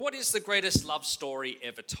What is the greatest love story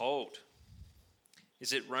ever told?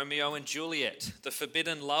 Is it Romeo and Juliet, the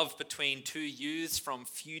forbidden love between two youths from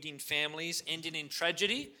feuding families ending in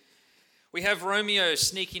tragedy? We have Romeo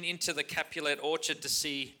sneaking into the Capulet orchard to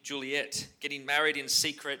see Juliet, getting married in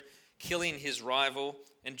secret, killing his rival,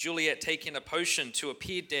 and Juliet taking a potion to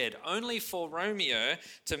appear dead, only for Romeo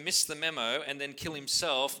to miss the memo and then kill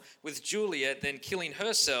himself, with Juliet then killing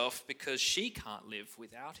herself because she can't live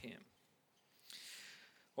without him.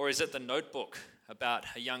 Or is it The Notebook, about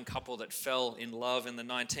a young couple that fell in love in the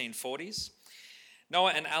 1940s?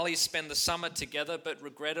 Noah and Ali spend the summer together but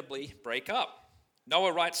regrettably break up.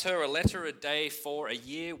 Noah writes her a letter a day for a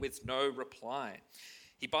year with no reply.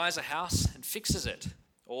 He buys a house and fixes it,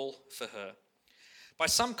 all for her. By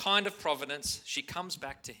some kind of providence, she comes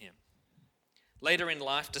back to him. Later in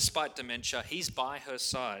life, despite dementia, he's by her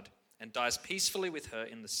side and dies peacefully with her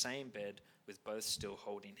in the same bed, with both still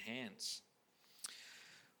holding hands.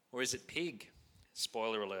 Or is it Pig?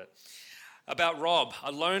 Spoiler alert. About Rob,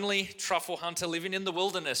 a lonely truffle hunter living in the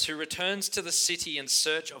wilderness who returns to the city in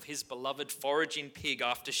search of his beloved foraging pig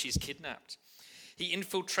after she's kidnapped. He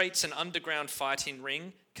infiltrates an underground fighting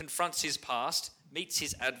ring, confronts his past, meets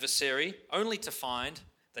his adversary, only to find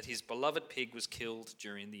that his beloved pig was killed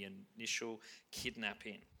during the initial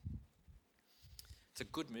kidnapping. It's a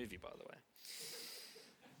good movie, by the way.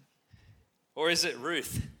 Or is it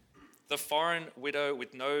Ruth, the foreign widow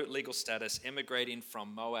with no legal status, emigrating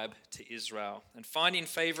from Moab to Israel and finding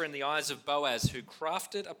favor in the eyes of Boaz, who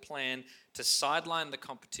crafted a plan to sideline the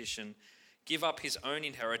competition, give up his own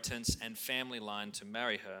inheritance and family line to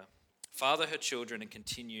marry her, father her children, and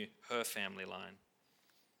continue her family line?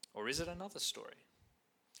 Or is it another story?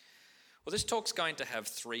 Well, this talk's going to have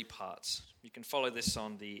 3 parts. You can follow this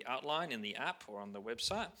on the outline in the app or on the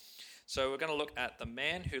website. So we're going to look at the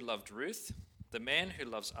man who loved Ruth, the man who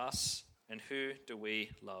loves us, and who do we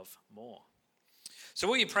love more? So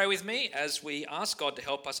will you pray with me as we ask God to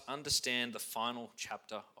help us understand the final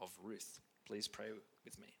chapter of Ruth? Please pray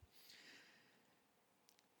with me.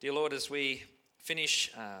 Dear Lord, as we finish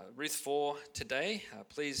Ruth 4 today,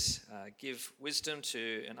 please give wisdom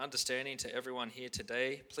to and understanding to everyone here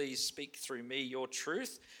today. Please speak through me your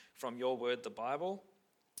truth from your word, the Bible.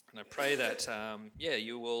 And I pray that,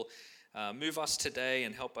 you will move us today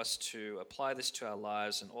and help us to apply this to our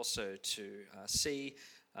lives, and also to see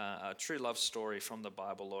a true love story from the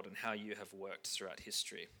Bible, Lord, and how you have worked throughout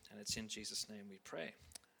history. And it's in Jesus' name we pray.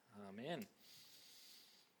 Amen.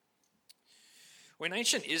 Well, in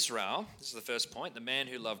ancient Israel, this is the first point, the man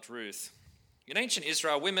who loved Ruth. In ancient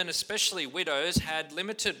Israel, women, especially widows, had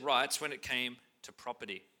limited rights when it came to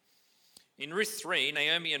property. In Ruth 3,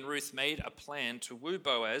 Naomi and Ruth made a plan to woo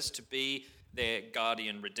Boaz to be their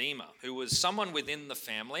guardian redeemer, who was someone within the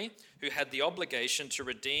family who had the obligation to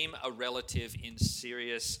redeem a relative in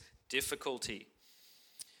serious difficulty.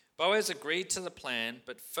 Boaz agreed to the plan,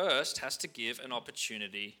 but first has to give an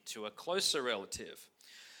opportunity to a closer relative.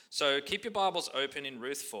 So keep your Bibles open in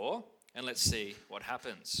Ruth 4, and let's see what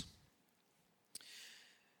happens.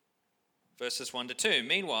 Verses 1 to 2.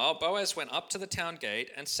 Meanwhile, Boaz went up to the town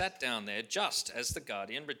gate and sat down there just as the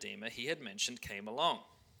guardian redeemer he had mentioned came along.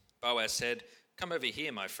 Boaz said, "Come over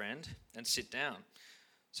here, my friend, and sit down."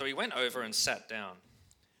 So he went over and sat down.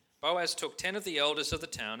 Boaz took 10 of the elders of the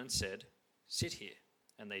town and said, "Sit here,"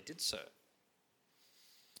 and they did so.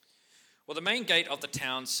 Well, the main gate of the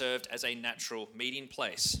town served as a natural meeting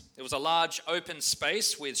place. It was a large open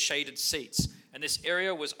space with shaded seats, and this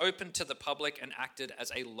area was open to the public and acted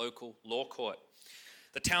as a local law court.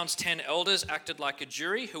 The town's 10 elders acted like a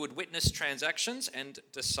jury who would witness transactions and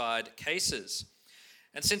decide cases.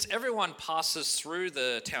 And since everyone passes through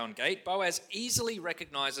the town gate, Boaz easily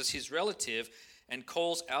recognizes his relative and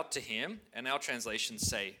calls out to him, and our translations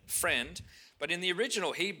say friend, but in the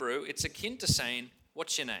original Hebrew, it's akin to saying,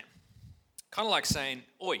 "What's your name?" Kind of like saying,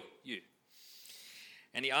 "Oi, you."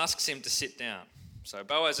 And he asks him to sit down. So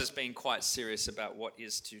Boaz has been quite serious about what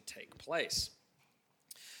is to take place.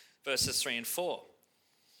 Verses 3 and 4.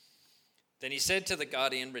 Then he said to the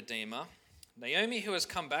guardian redeemer, "Naomi, who has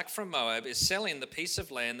come back from Moab, is selling the piece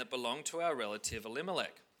of land that belonged to our relative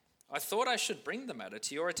Elimelech. I thought I should bring the matter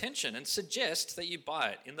to your attention and suggest that you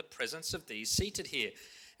buy it in the presence of these seated here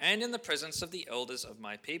and in the presence of the elders of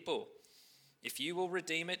my people. If you will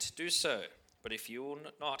redeem it, do so. But if you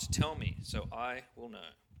will not, tell me, so I will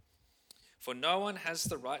know. For no one has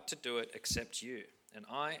the right to do it except you, and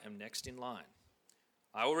I am next in line."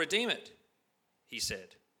 "I will redeem it," he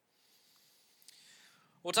said.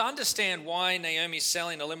 Well, to understand why Naomi's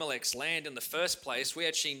selling Elimelech's land in the first place, we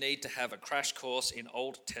actually need to have a crash course in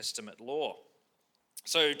Old Testament law.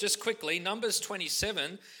 So just quickly, Numbers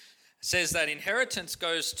 27 says that inheritance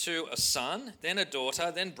goes to a son, then a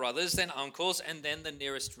daughter, then brothers, then uncles, and then the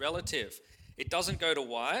nearest relative. It doesn't go to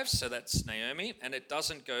wives, so that's Naomi, and it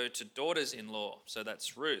doesn't go to daughters-in-law, so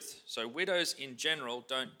that's Ruth. So widows in general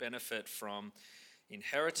don't benefit from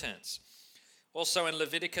inheritance. Also in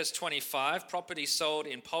Leviticus 25, property sold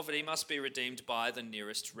in poverty must be redeemed by the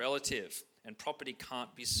nearest relative, and property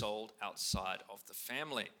can't be sold outside of the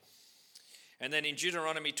family. And then in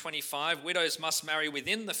Deuteronomy 25, widows must marry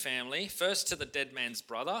within the family, first to the dead man's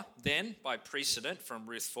brother, then, by precedent from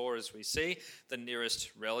Ruth 4 as we see, the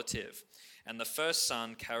nearest relative. And the first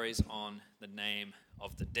son carries on the name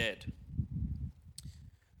of the dead.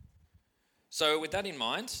 So with that in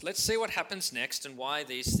mind, let's see what happens next and why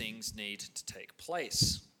these things need to take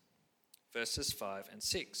place. Verses 5 and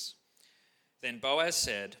 6. Then Boaz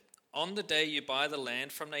said, "On the day you buy the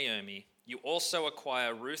land from Naomi, you also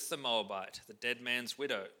acquire Ruth the Moabite, the dead man's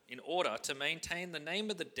widow, in order to maintain the name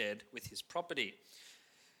of the dead with his property."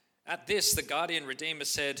 At this, the guardian redeemer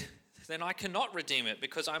said, "Then I cannot redeem it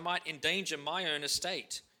because I might endanger my own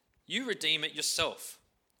estate. You redeem it yourself.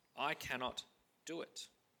 I cannot do it."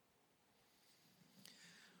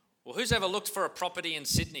 Well, who's ever looked for a property in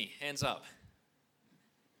Sydney? Hands up.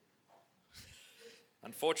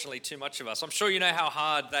 Unfortunately, too much of us. I'm sure you know how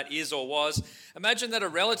hard that is or was. Imagine that a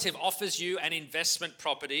relative offers you an investment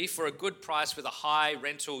property for a good price with a high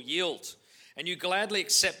rental yield, and you gladly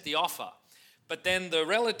accept the offer. But then the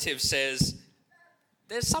relative says,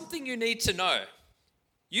 "There's something you need to know.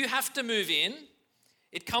 You have to move in.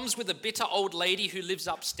 It comes with a bitter old lady who lives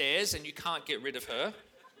upstairs and you can't get rid of her.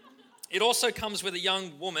 It also comes with a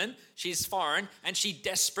young woman, she's foreign, and she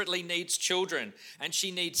desperately needs children, and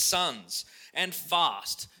she needs sons, and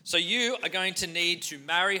fast. So you are going to need to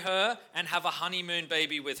marry her and have a honeymoon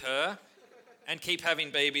baby with her, and keep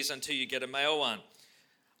having babies until you get a male one.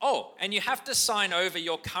 Oh, and you have to sign over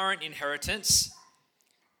your current inheritance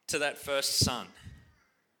to that first son.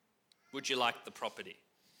 Would you like the property?"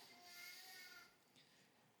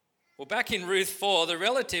 Well, back in Ruth 4, the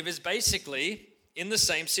relative is basically in the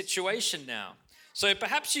same situation now. So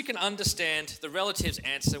perhaps you can understand the relative's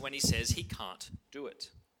answer when he says he can't do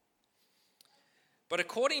it. But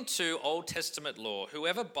according to Old Testament law,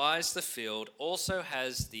 whoever buys the field also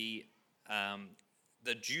has the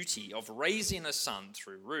duty of raising a son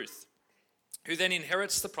through Ruth, who then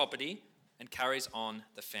inherits the property and carries on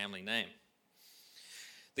the family name.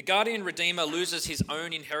 The guardian redeemer loses his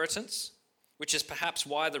own inheritance, which is perhaps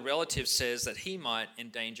why the relative says that he might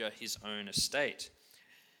endanger his own estate.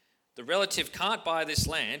 The relative can't buy this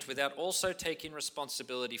land without also taking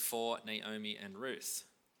responsibility for Naomi and Ruth.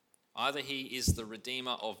 Either he is the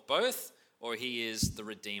redeemer of both, or he is the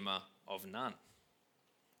redeemer of none.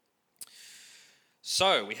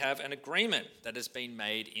 So we have an agreement that has been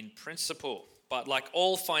made in principle, but like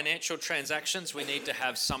all financial transactions, we need to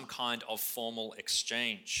have some kind of formal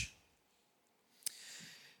exchange.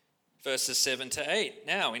 Verses 7 to 8.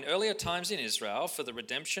 Now, in earlier times in Israel, for the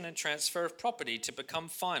redemption and transfer of property to become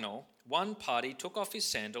final, one party took off his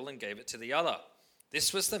sandal and gave it to the other.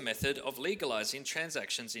 This was the method of legalizing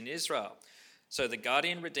transactions in Israel. So the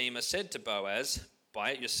guardian redeemer said to Boaz,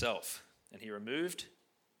 "Buy it yourself." And he removed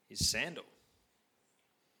his sandal.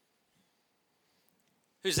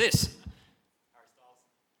 Who's this? Harry Styles.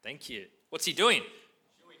 Thank you. What's he doing?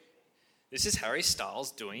 Shoey. This is Harry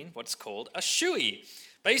Styles doing what's called a shoey.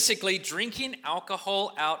 Basically drinking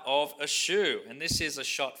alcohol out of a shoe. And this is a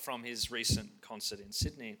shot from his recent concert in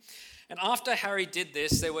Sydney. And after Harry did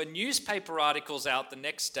this, there were newspaper articles out the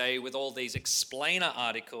next day with all these explainer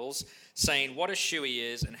articles saying what a shoey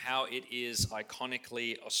is and how it is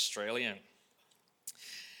iconically Australian.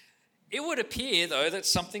 It would appear, though, that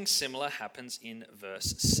something similar happens in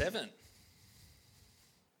verse 7.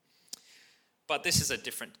 But this is a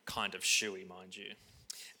different kind of shoey, mind you.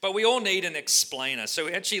 But we all need an explainer. So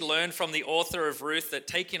we actually learned from the author of Ruth that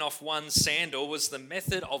taking off one sandal was the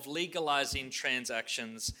method of legalizing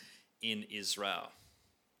transactions in Israel.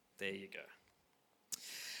 There you go.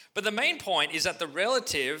 But the main point is that the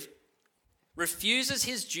relative refuses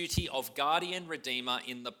his duty of guardian redeemer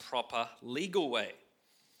in the proper legal way.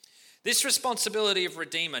 This responsibility of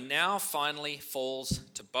redeemer now finally falls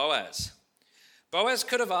to Boaz. Boaz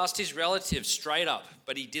could have asked his relative straight up,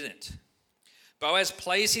 but he didn't. Boaz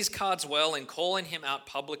plays his cards well in calling him out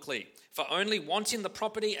publicly for only wanting the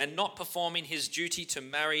property and not performing his duty to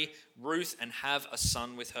marry Ruth and have a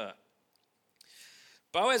son with her.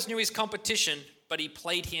 Boaz knew his competition, but he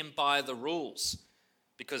played him by the rules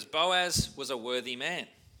because Boaz was a worthy man.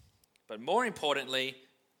 But more importantly,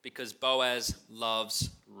 because Boaz loves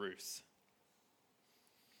Ruth.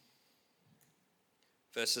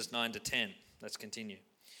 Verses 9 to 10. Let's continue.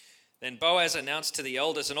 Then Boaz announced to the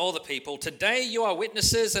elders and all the people, "Today you are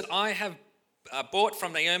witnesses that I have bought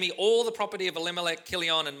from Naomi all the property of Elimelech,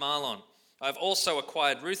 Kilion, and Mahlon. I have also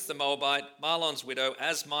acquired Ruth the Moabite, Mahlon's widow,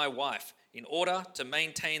 as my wife, in order to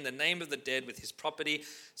maintain the name of the dead with his property,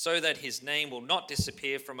 so that his name will not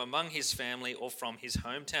disappear from among his family or from his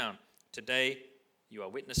hometown. Today you are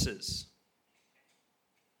witnesses."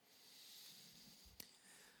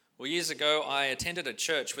 Well, years ago, I attended a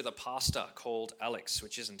church with a pastor called Alex,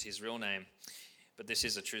 which isn't his real name, but this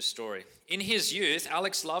is a true story. In his youth,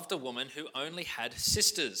 Alex loved a woman who only had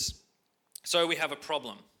sisters. So we have a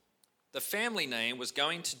problem. The family name was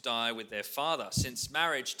going to die with their father, since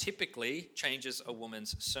marriage typically changes a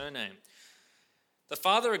woman's surname. The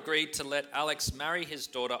father agreed to let Alex marry his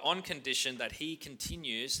daughter on condition that he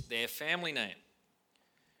continues their family name.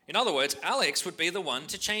 In other words, Alex would be the one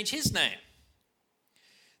to change his name.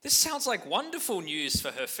 This sounds like wonderful news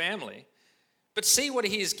for her family, but see what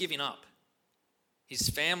he is giving up: his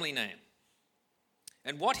family name,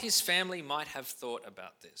 and what his family might have thought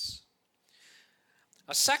about this.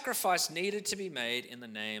 A sacrifice needed to be made in the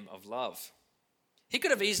name of love. He could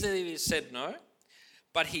have easily said no,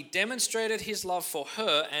 but he demonstrated his love for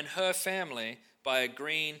her and her family by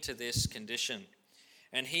agreeing to this condition.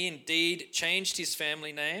 And he indeed changed his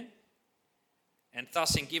family name, and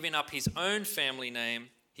thus in giving up his own family name,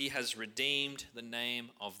 he has redeemed the name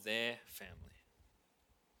of their family.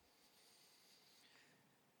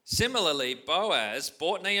 Similarly, Boaz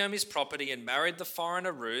bought Naomi's property and married the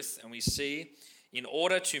foreigner Ruth, and we see, in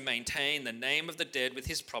order to maintain the name of the dead with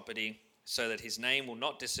his property, so that his name will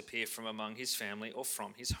not disappear from among his family or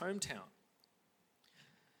from his hometown.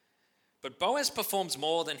 But Boaz performs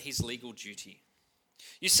more than his legal duty.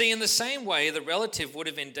 You see, in the same way the relative would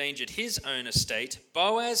have endangered his own estate,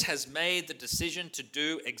 Boaz has made the decision to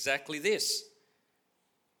do exactly this.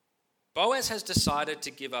 Boaz has decided to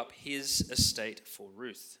give up his estate for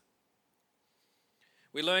Ruth.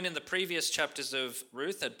 We learn in the previous chapters of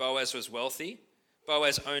Ruth that Boaz was wealthy.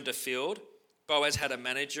 Boaz owned a field. Boaz had a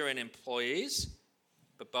manager and employees,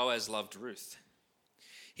 but Boaz loved Ruth.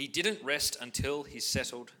 He didn't rest until he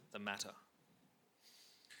settled the matter.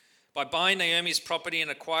 By buying Naomi's property and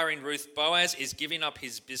acquiring Ruth, Boaz is giving up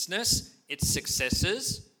his business, its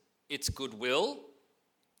successes, its goodwill,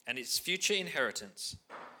 and its future inheritance.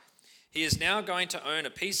 He is now going to own a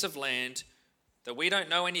piece of land that we don't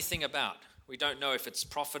know anything about. We don't know if it's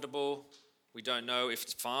profitable. We don't know if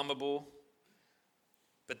it's farmable.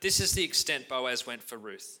 But this is the extent Boaz went for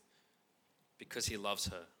Ruth, because he loves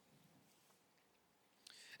her.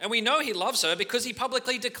 And we know he loves her because he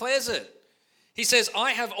publicly declares it. He says,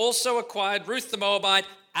 "I have also acquired Ruth the Moabite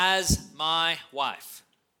as my wife."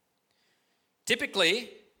 Typically,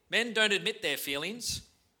 men don't admit their feelings.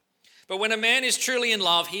 But when a man is truly in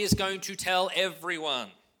love, he is going to tell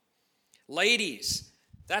everyone. Ladies,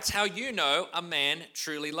 that's how you know a man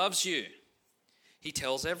truly loves you. He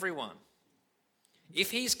tells everyone.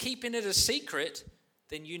 If he's keeping it a secret,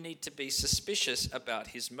 then you need to be suspicious about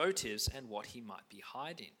his motives and what he might be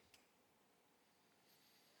hiding.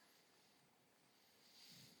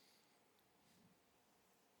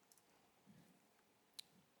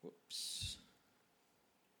 Whoops.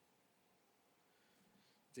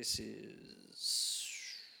 This is...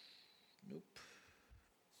 Nope.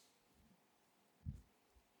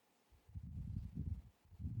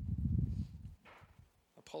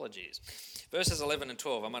 Apologies. Verses 11 and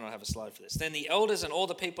 12, I might not have a slide for this. Then the elders and all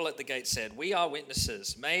the people at the gate said, "We are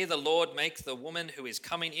witnesses. May the Lord make the woman who is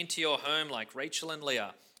coming into your home like Rachel and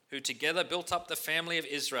Leah, who together built up the family of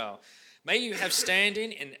Israel. May you have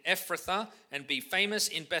standing in Ephrathah and be famous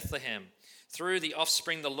in Bethlehem, through the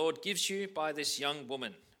offspring the Lord gives you by this young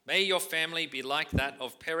woman. May your family be like that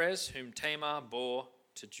of Perez, whom Tamar bore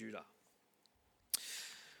to Judah."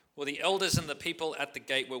 Well, the elders and the people at the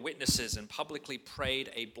gate were witnesses and publicly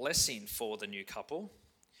prayed a blessing for the new couple.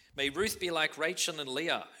 May Ruth be like Rachel and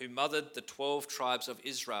Leah, who mothered the 12 tribes of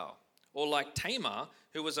Israel, or like Tamar,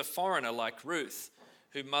 who was a foreigner like Ruth,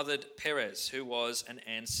 who mothered Perez, who was an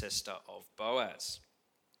ancestor of Boaz.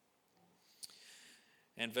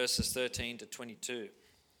 And verses 13 to 22.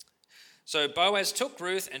 So Boaz took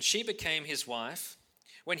Ruth, and she became his wife.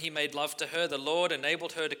 When he made love to her, the Lord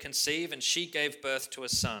enabled her to conceive, and she gave birth to a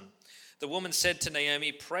son. The woman said to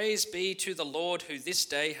Naomi, "Praise be to the Lord, who this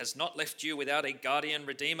day has not left you without a guardian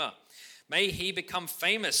redeemer. May he become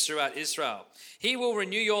famous throughout Israel. He will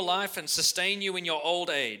renew your life and sustain you in your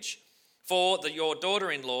old age. For your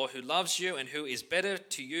daughter-in-law, who loves you and who is better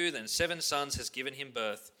to you than 7 sons, has given him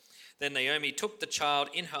birth." Then Naomi took the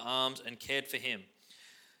child in her arms and cared for him.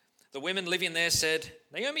 The women living there said,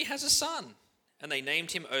 "Naomi has a son," and they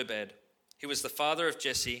named him Obed. He was the father of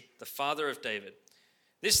Jesse, the father of David.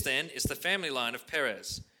 This then is the family line of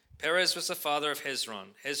Perez. Perez was the father of Hezron,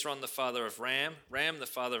 Hezron the father of Ram, Ram the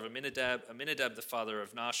father of Amminadab, Amminadab the father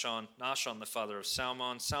of Nahshon, Nahshon the father of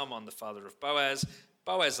Salmon, Salmon the father of Boaz,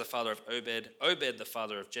 Boaz the father of Obed, Obed the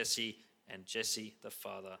father of Jesse, and Jesse the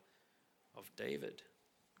father of David.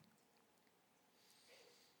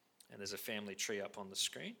 And there's a family tree up on the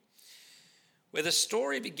screen. Where the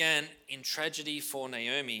story began in tragedy for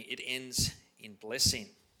Naomi, it ends in blessing.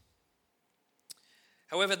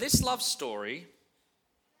 However, this love story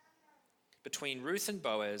between Ruth and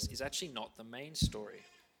Boaz is actually not the main story,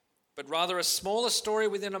 but rather a smaller story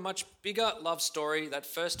within a much bigger love story that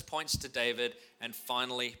first points to David and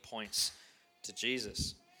finally points to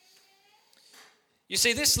Jesus. You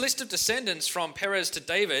see, this list of descendants from Perez to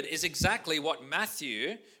David is exactly what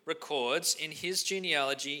Matthew records in his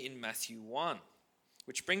genealogy in Matthew 1,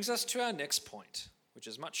 which brings us to our next point, which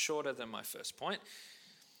is much shorter than my first point: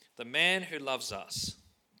 the man who loves us.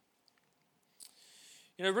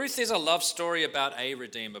 You know, Ruth is a love story about a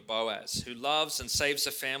redeemer, Boaz, who loves and saves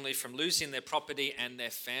a family from losing their property and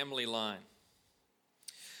their family line.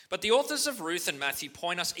 But the authors of Ruth and Matthew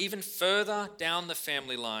point us even further down the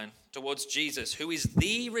family line towards Jesus, who is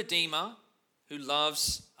the Redeemer who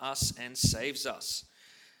loves us and saves us.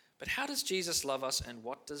 But how does Jesus love us, and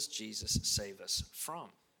what does Jesus save us from?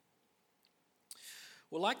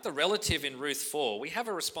 Well, like the relative in Ruth 4, we have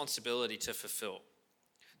a responsibility to fulfill.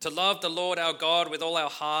 To love the Lord our God with all our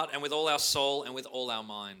heart and with all our soul and with all our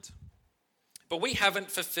mind. But we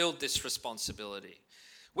haven't fulfilled this responsibility.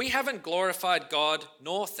 We haven't glorified God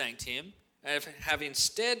nor thanked him, and have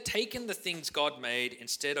instead taken the things God made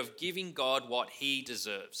instead of giving God what he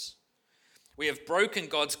deserves. We have broken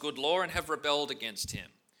God's good law and have rebelled against him.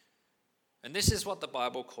 And this is what the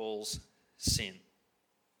Bible calls sin.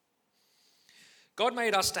 God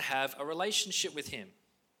made us to have a relationship with him.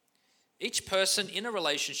 Each person in a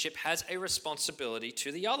relationship has a responsibility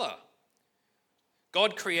to the other.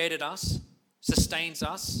 God created us, sustains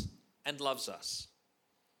us, and loves us.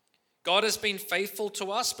 God has been faithful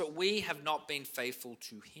to us, but we have not been faithful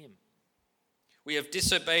to him. We have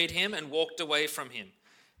disobeyed him and walked away from him.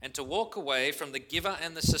 And to walk away from the giver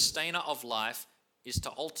and the sustainer of life is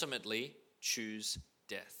to ultimately choose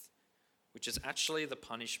death, which is actually the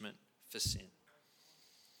punishment for sin.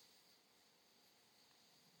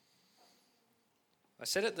 I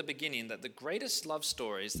said at the beginning that the greatest love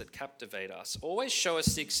stories that captivate us always show us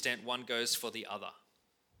the extent one goes for the other,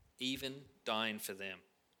 even dying for them.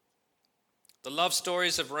 The love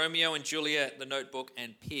stories of Romeo and Juliet, The Notebook,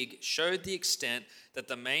 and Pig showed the extent that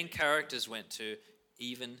the main characters went to,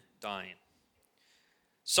 even dying.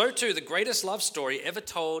 So too, the greatest love story ever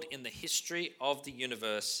told in the history of the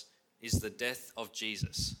universe is the death of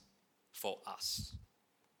Jesus for us.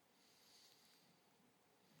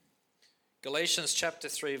 Galatians chapter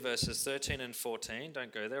 3 verses 13 and 14,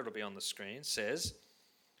 don't go there, it'll be on the screen, says,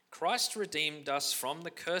 Christ redeemed us from the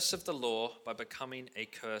curse of the law by becoming a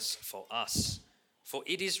curse for us. For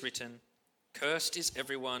it is written, cursed is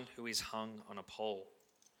everyone who is hung on a pole.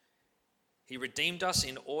 He redeemed us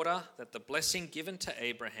in order that the blessing given to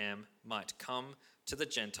Abraham might come to the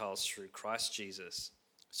Gentiles through Christ Jesus,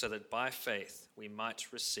 so that by faith we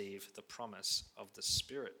might receive the promise of the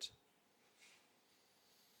Spirit.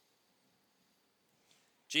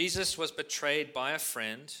 Jesus was betrayed by a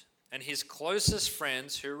friend, and his closest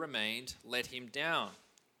friends who remained let him down,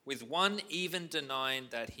 with one even denying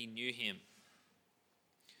that he knew him.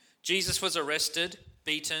 Jesus was arrested,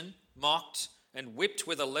 beaten, mocked, and whipped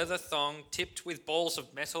with a leather thong tipped with balls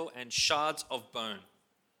of metal and shards of bone.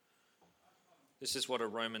 This is what a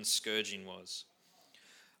Roman scourging was.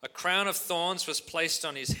 A crown of thorns was placed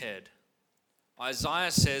on his head.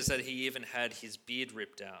 Isaiah says that he even had his beard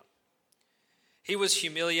ripped out. He was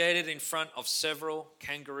humiliated in front of several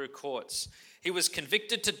kangaroo courts. He was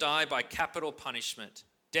convicted to die by capital punishment,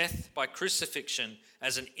 death by crucifixion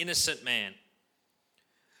as an innocent man.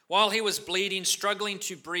 While he was bleeding, struggling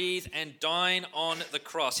to breathe, and dying on the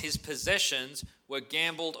cross, his possessions were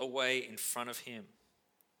gambled away in front of him.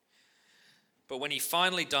 But when he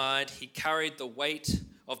finally died, he carried the weight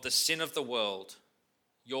of the sin of the world,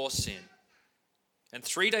 your sin. And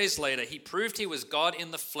 3 days later, he proved he was God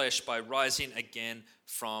in the flesh by rising again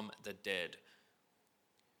from the dead.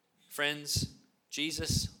 Friends,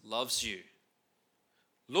 Jesus loves you.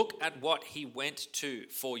 Look at what he went to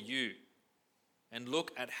for you, and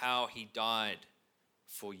look at how he died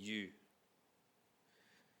for you.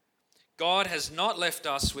 God has not left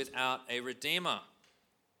us without a redeemer.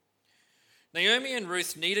 Naomi and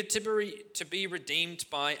Ruth needed to be redeemed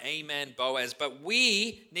by a man, Boaz, but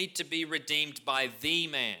we need to be redeemed by the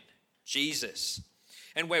man, Jesus.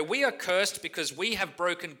 And where we are cursed because we have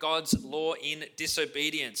broken God's law in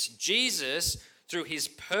disobedience, Jesus, through his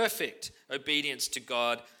perfect obedience to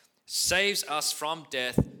God, saves us from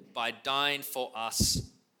death by dying for us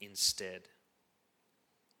instead.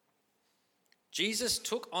 Jesus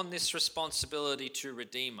took on this responsibility to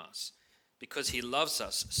redeem us because he loves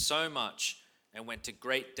us so much and went to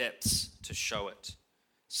great depths to show it,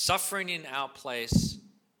 suffering in our place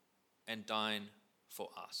and dying for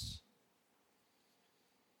us.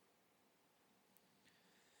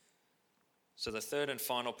 So the third and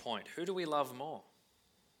final point, who do we love more?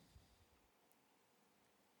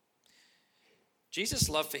 Jesus'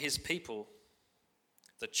 love for his people,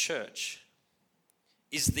 the church,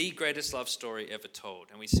 is the greatest love story ever told.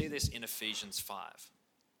 And we see this in Ephesians 5.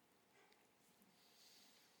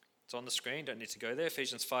 It's on the screen, don't need to go there.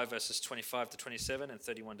 Ephesians 5 verses 25 to 27 and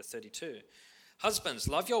 31 to 32. Husbands,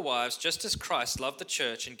 love your wives just as Christ loved the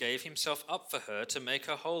church and gave himself up for her to make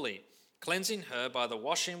her holy, cleansing her by the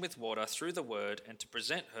washing with water through the word, and to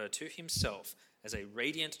present her to himself as a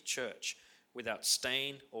radiant church, without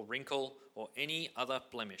stain or wrinkle or any other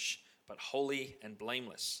blemish, but holy and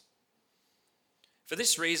blameless. For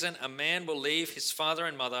this reason, a man will leave his father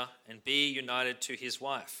and mother and be united to his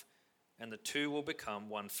wife, and the two will become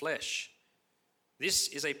one flesh. This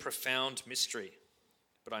is a profound mystery,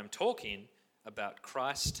 but I'm talking about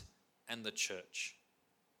Christ and the church.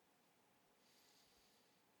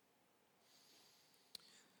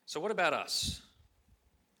 So what about us?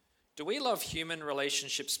 Do we love human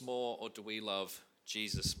relationships more, or do we love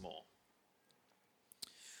Jesus more?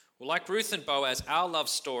 Well, like Ruth and Boaz, our love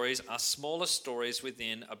stories are smaller stories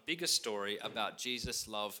within a bigger story about Jesus'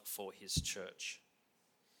 love for his church.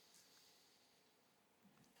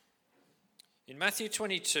 In Matthew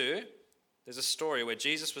 22, there's a story where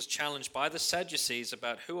Jesus was challenged by the Sadducees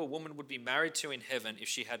about who a woman would be married to in heaven if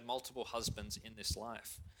she had multiple husbands in this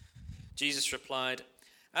life. Jesus replied,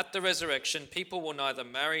 "At the resurrection, people will neither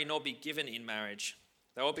marry nor be given in marriage.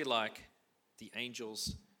 They will be like the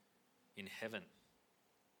angels in heaven."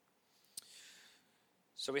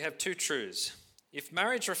 So we have two truths. If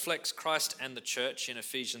marriage reflects Christ and the church in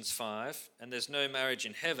Ephesians 5, and there's no marriage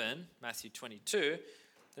in heaven, Matthew 22,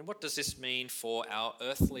 then what does this mean for our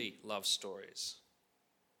earthly love stories?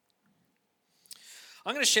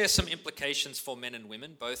 I'm going to share some implications for men and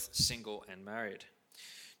women, both single and married.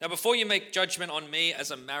 Now, before you make judgment on me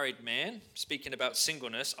as a married man, speaking about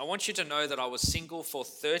singleness, I want you to know that I was single for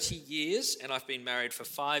 30 years and I've been married for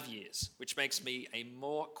 5 years, which makes me a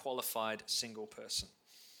more qualified single person.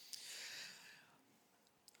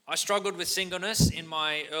 I struggled with singleness in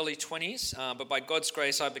my early 20s, but by God's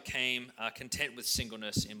grace, I became content with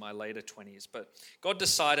singleness in my later 20s. But God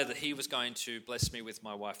decided that he was going to bless me with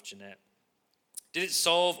my wife, Jeanette. Did it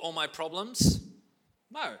solve all my problems?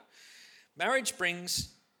 No. Marriage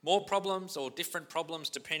brings more problems or different problems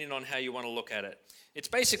depending on how you want to look at it. It's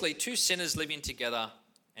basically two sinners living together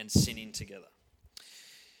and sinning together.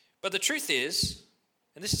 But the truth is,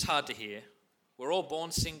 and this is hard to hear, we're all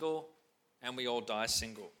born single and we all die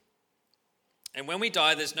single. And when we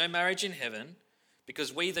die, there's no marriage in heaven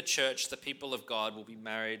because we, the church, the people of God, will be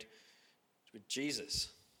married with Jesus.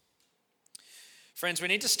 Friends, we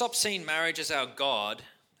need to stop seeing marriage as our God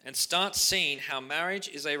and start seeing how marriage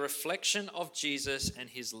is a reflection of Jesus and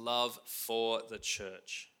his love for the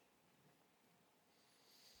church.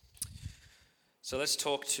 So let's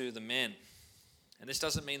talk to the men. And this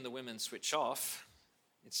doesn't mean the women switch off.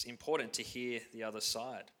 It's important to hear the other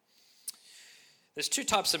side. There's two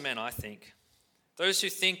types of men, I think. Those who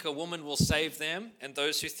think a woman will save them and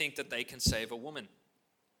those who think that they can save a woman.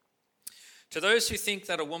 To those who think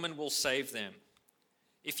that a woman will save them,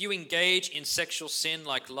 if you engage in sexual sin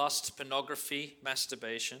like lust, pornography,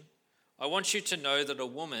 masturbation, I want you to know that a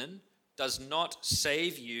woman does not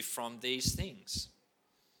save you from these things.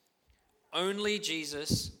 Only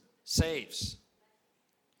Jesus saves.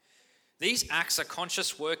 These acts are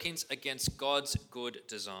conscious workings against God's good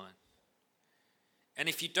design. And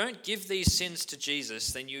if you don't give these sins to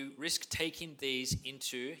Jesus, then you risk taking these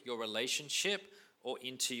into your relationship or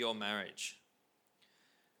into your marriage.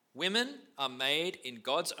 Women are made in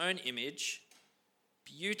God's own image,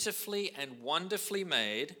 beautifully and wonderfully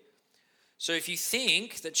made. So if you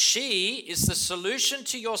think that she is the solution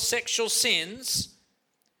to your sexual sins,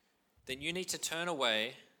 then you need to turn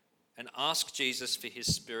away and ask Jesus for his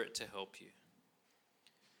Spirit to help you.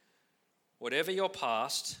 Whatever your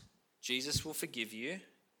past, Jesus will forgive you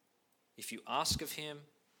if you ask of him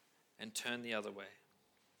and turn the other way.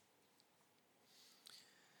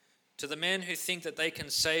 To the men who think that they can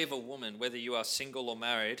save a woman, whether you are single or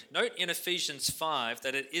married, note in Ephesians 5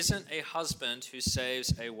 that it isn't a husband who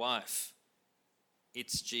saves a wife.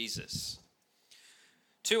 It's Jesus.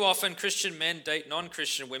 Too often, Christian men date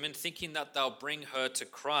non-Christian women thinking that they'll bring her to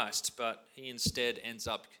Christ, but he instead ends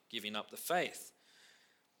up giving up the faith.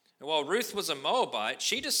 And while Ruth was a Moabite,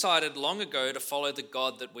 she decided long ago to follow the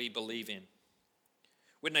God that we believe in.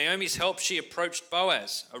 With Naomi's help, she approached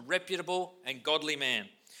Boaz, a reputable and godly man.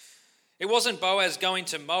 It wasn't Boaz going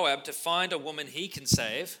to Moab to find a woman he can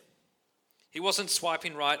save. He wasn't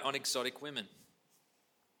swiping right on exotic women.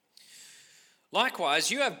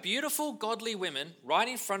 Likewise, you have beautiful, godly women right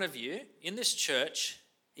in front of you in this church,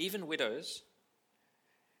 even widows,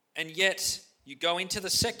 and yet you go into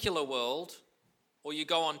the secular world or you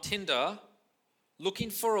go on Tinder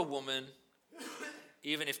looking for a woman,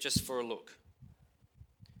 even if just for a look.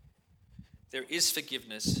 There is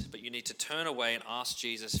forgiveness, but you need to turn away and ask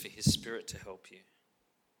Jesus for his Spirit to help you.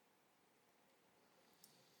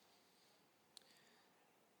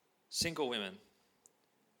 Single women.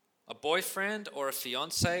 A boyfriend or a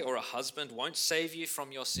fiance or a husband won't save you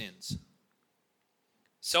from your sins.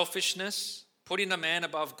 Selfishness, putting a man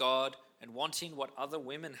above God, and wanting what other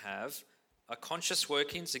women have are conscious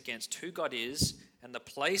workings against who God is and the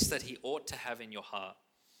place that he ought to have in your heart.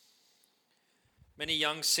 Many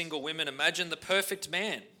young single women imagine the perfect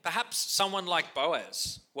man, perhaps someone like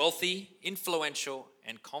Boaz, wealthy, influential,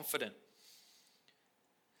 and confident.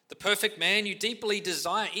 The perfect man you deeply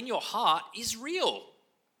desire in your heart is real,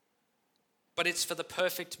 but it's for the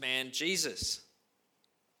perfect man, Jesus.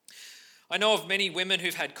 I know of many women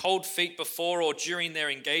who've had cold feet before or during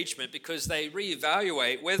their engagement because they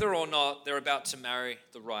reevaluate whether or not they're about to marry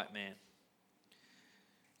the right man.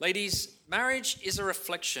 Ladies, marriage is a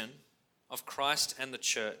reflection of Christ and the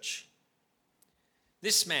church.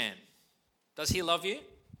 This man, does he love you?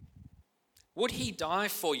 Would he die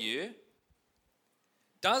for you?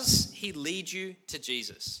 Does he lead you to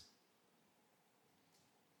Jesus?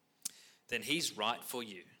 Then he's right for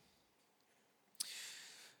you.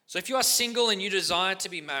 So if you are single and you desire to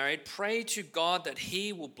be married, pray to God that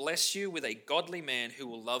he will bless you with a godly man who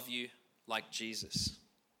will love you like Jesus.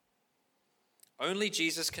 Only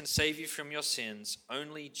Jesus can save you from your sins.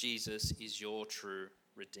 Only Jesus is your true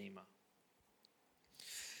Redeemer.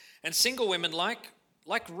 And single women like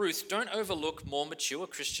Ruth, don't overlook more mature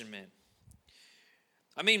Christian men.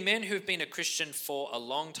 I mean men who've been a Christian for a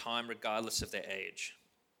long time regardless of their age.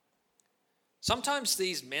 Sometimes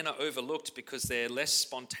these men are overlooked because they're less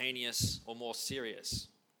spontaneous or more serious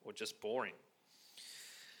or just boring.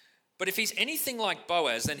 But if he's anything like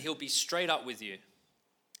Boaz, then he'll be straight up with you.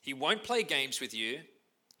 He won't play games with you.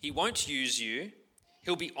 He won't use you.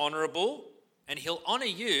 He'll be honorable and he'll honor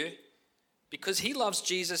you because he loves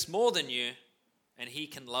Jesus more than you and he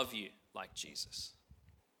can love you like Jesus.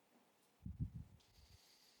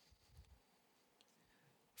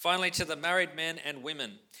 Finally, to the married men and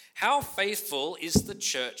women, how faithful is the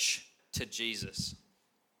church to Jesus?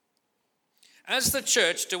 As the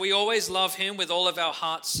church, do we always love him with all of our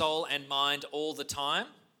heart, soul, and mind all the time?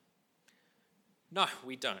 No,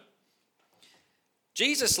 we don't.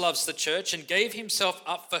 Jesus loves the church and gave himself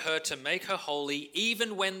up for her to make her holy,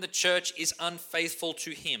 even when the church is unfaithful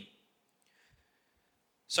to him.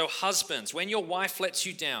 So husbands, when your wife lets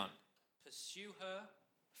you down, pursue her,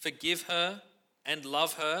 forgive her, and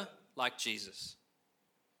love her like Jesus.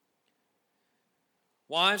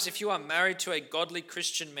 Wives, if you are married to a godly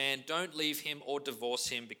Christian man, don't leave him or divorce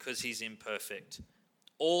him because he's imperfect.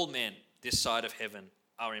 All men this side of heaven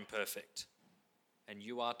are imperfect, and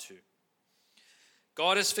you are too.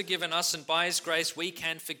 God has forgiven us, and by his grace we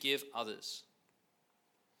can forgive others.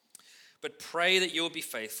 But pray that you will be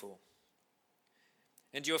faithful.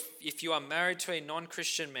 And if you are married to a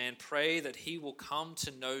non-Christian man, pray that he will come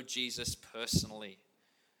to know Jesus personally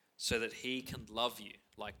so that he can love you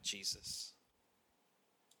like Jesus.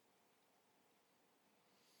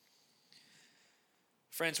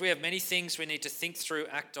 Friends, we have many things we need to think through,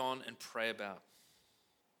 act on, and pray about.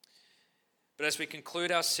 But as we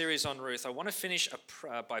conclude our series on Ruth, I want to finish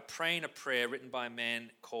by praying a prayer written by a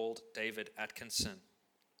man called David Atkinson.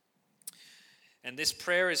 And this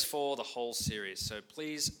prayer is for the whole series, so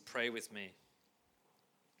please pray with me.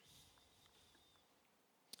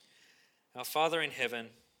 Our Father in heaven,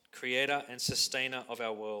 creator and sustainer of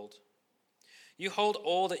our world, you hold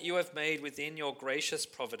all that you have made within your gracious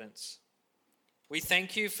providence. We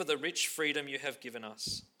thank you for the rich freedom you have given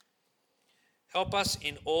us. Help us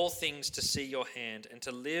in all things to see your hand and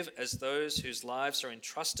to live as those whose lives are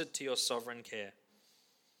entrusted to your sovereign care.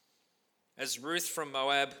 As Ruth from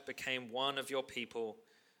Moab became one of your people,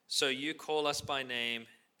 so you call us by name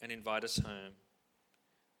and invite us home.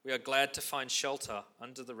 We are glad to find shelter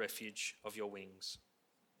under the refuge of your wings.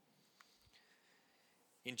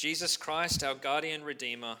 In Jesus Christ, our guardian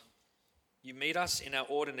Redeemer, you meet us in our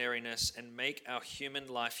ordinariness and make our human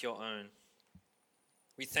life your own.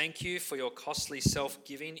 We thank you for your costly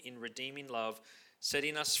self-giving in redeeming love,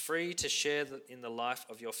 setting us free to share in the life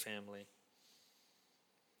of your family.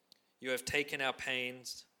 You have taken our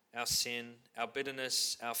pains, our sin, our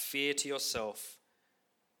bitterness, our fear to yourself.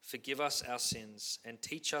 Forgive us our sins and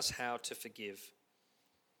teach us how to forgive.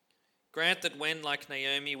 Grant that when, like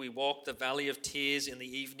Naomi, we walk the valley of tears in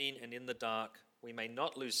the evening and in the dark, we may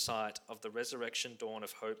not lose sight of the resurrection dawn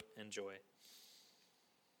of hope and joy.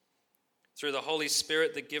 Through the Holy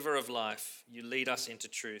Spirit, the giver of life, you lead us into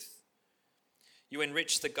truth. You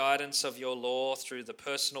enrich the guidance of your law through the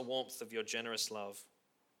personal warmth of your generous love.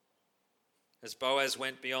 As Boaz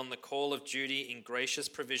went beyond the call of duty in gracious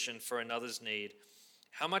provision for another's need,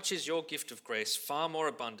 how much is your gift of grace far more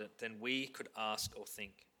abundant than we could ask or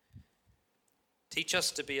think? Teach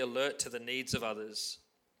us to be alert to the needs of others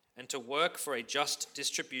and to work for a just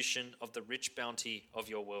distribution of the rich bounty of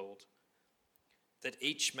your world, that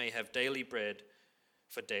each may have daily bread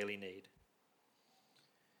for daily need.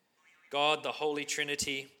 God, the Holy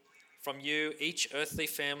Trinity, from you each earthly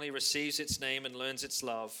family receives its name and learns its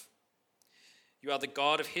love. You are the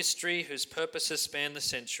God of history whose purposes span the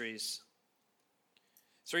centuries.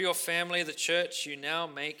 Through your family, the church, you now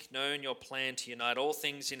make known your plan to unite all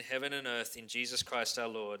things in heaven and earth in Jesus Christ our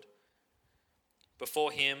Lord.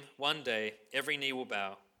 Before him, one day, every knee will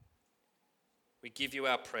bow. We give you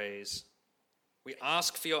our praise. We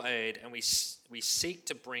ask for your aid, and we seek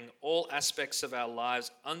to bring all aspects of our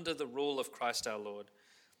lives under the rule of Christ our Lord.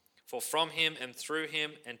 For from him and through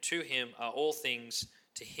him and to him are all things.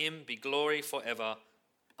 To him be glory forever.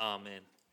 Amen.